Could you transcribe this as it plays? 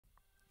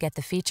Get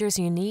the features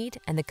you need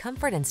and the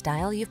comfort and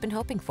style you've been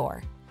hoping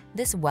for.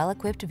 This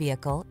well-equipped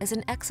vehicle is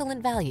an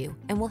excellent value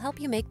and will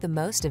help you make the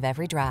most of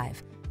every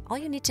drive. All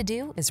you need to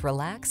do is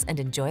relax and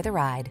enjoy the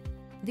ride.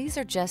 These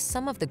are just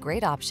some of the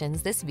great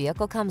options this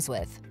vehicle comes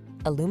with: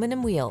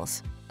 aluminum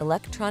wheels,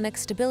 electronic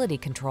stability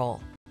control,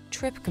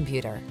 trip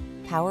computer,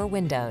 power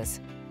windows,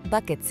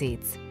 bucket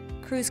seats,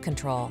 cruise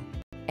control,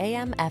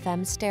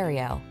 AM/FM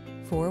stereo,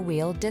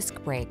 four-wheel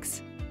disc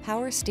brakes,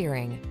 power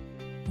steering.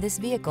 This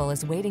vehicle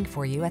is waiting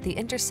for you at the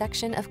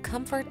intersection of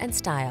comfort and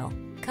style.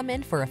 Come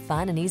in for a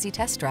fun and easy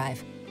test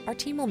drive. Our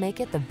team will make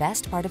it the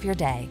best part of your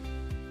day.